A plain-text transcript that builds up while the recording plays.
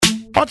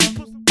Dife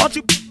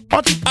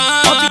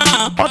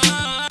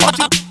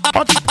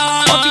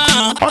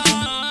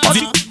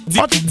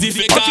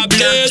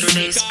bless.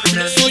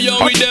 So you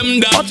with them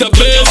Dr.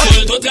 Bless.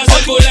 Toute la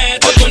chocolate,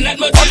 tout connaître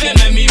motivé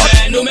même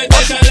hiver. Nous mettons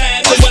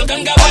chalet, tout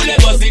welcome ka pour les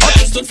boss di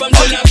dance. Toute femme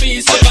sur la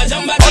piste, c'est pas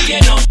jamais fatigué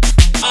non.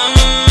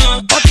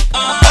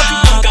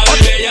 Ka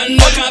rive y'en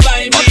no ka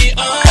vibe.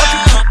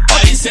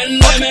 Haitian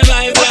no me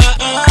vibe.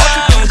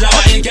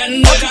 Jamaican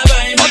no ka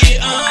vibe.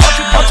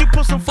 Why don't you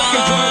put some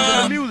fucking drums in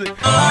the music?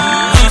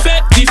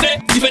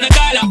 Dife na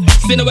kala.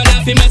 C'est no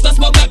bada fi mess us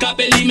smoke a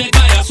capelli me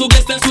kaya. Sou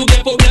geste sou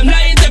ge problem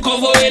la ite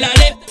cover el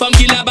ale. Femme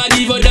qui la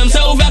badi vo dem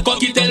sa ouvra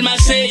cock it tell my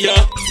say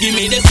yeah. Give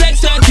me the sex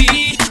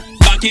 30.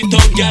 Back it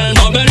up girl,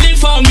 bubbling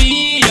for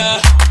me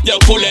yeah. Yo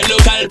pour les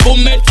local pour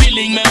mettre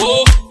feeling me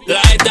oh.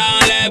 Light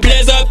down les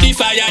blaze up the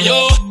fire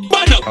yo.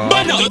 Burn up.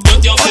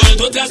 Tout yon full,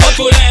 tout la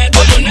chocolate.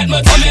 Tout connaître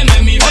motivé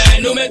même hiver.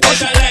 Nous mettons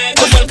chalet.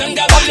 Tout welcome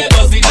ka pour les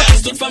boss di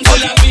dance. Toute femme sur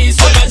la piste,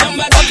 c'est pas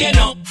jamais fatigué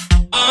non.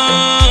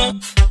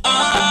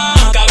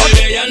 Ka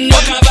rive y'en no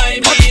ka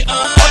vibe.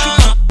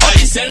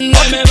 Haitian no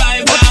me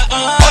vibe.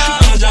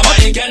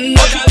 Jamaican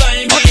no ka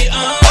vibe.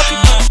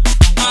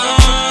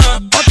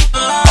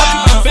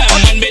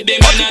 Femme met des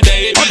mains à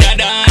terre et puis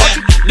dadane.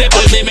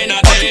 Dépose des mains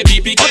à terre et puis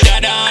piquer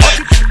dadane.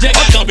 J'ai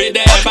qu'à camper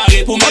derrière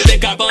Paris pour mettre des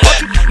cap en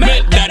l'air.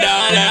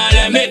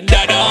 Mettre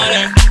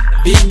dadane.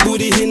 Big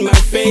booty in my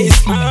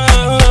face,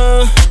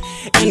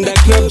 and the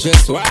club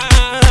just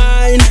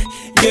wine.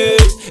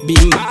 Girls, be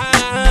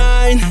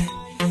mine,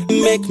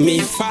 make me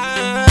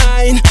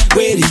fine.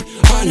 Ready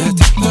or not,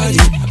 party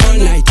all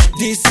night.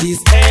 This is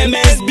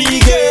MSB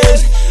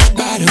girls.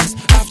 Bottles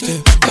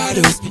after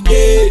bottles,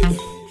 yeah.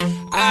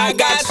 I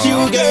got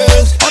you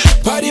girls.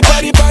 Party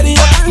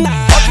all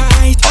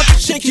night.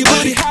 Shake your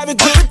booty, have a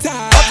good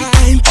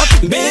time.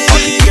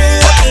 Baby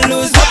girl, I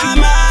lose my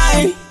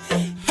mind.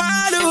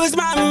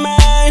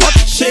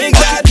 Shake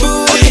that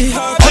booty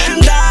up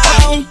and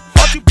down.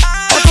 I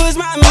lose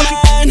my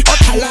mind.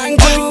 I like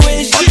the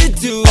way she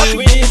do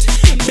it.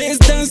 Please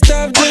don't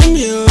stop the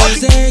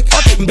music.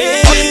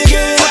 Baby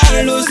girl,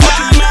 I lose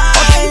my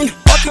mind.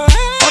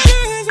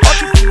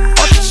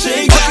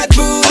 Shake that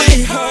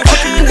booty up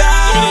and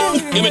down.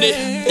 Give me this,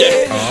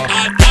 yeah.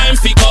 Hard time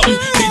fi come.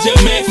 DJ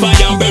make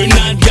fire burn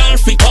and girl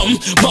fi come.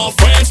 More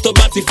friends to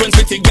party friends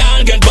with the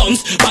girl get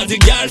buns. Party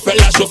girl fait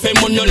la chauffer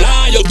mon yo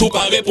là. Yo tout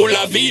paré pour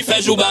la vie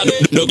fait jou barré.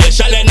 No get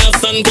chalet dans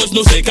sun cause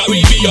nous c'est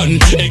Caribbean.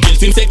 Et qu'il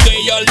team c'est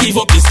créole, il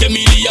vaut plus que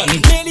million.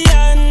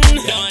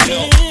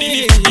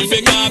 Il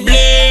fait qu'un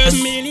bless.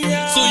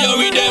 So you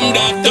with them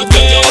that tout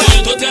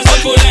toute la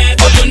chocolate.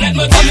 Tout connaître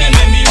motivé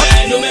même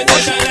hiver. Nous mettons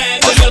chalet.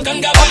 Tout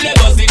welcome ka pour les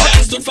boss di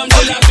dance. Toute femme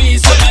sur la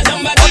piste, c'est pas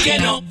jamais fatigué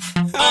non.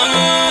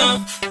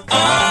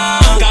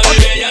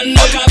 Caribbean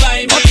no ka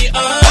vibe.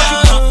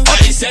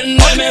 Haitian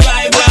no me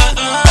vibe.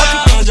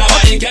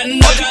 Jamaican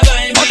no ka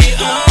vibe.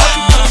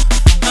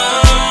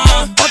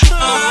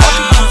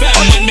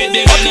 Femme met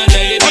des mains à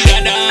terre et puis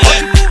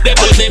dadane.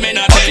 Dépose des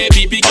mains à terre et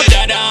puis piquer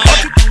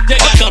dadane. J'ai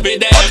qu'à camper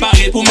derrière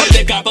Paris pour mettre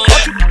des cap en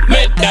l'air.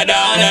 Mettre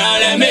dadane.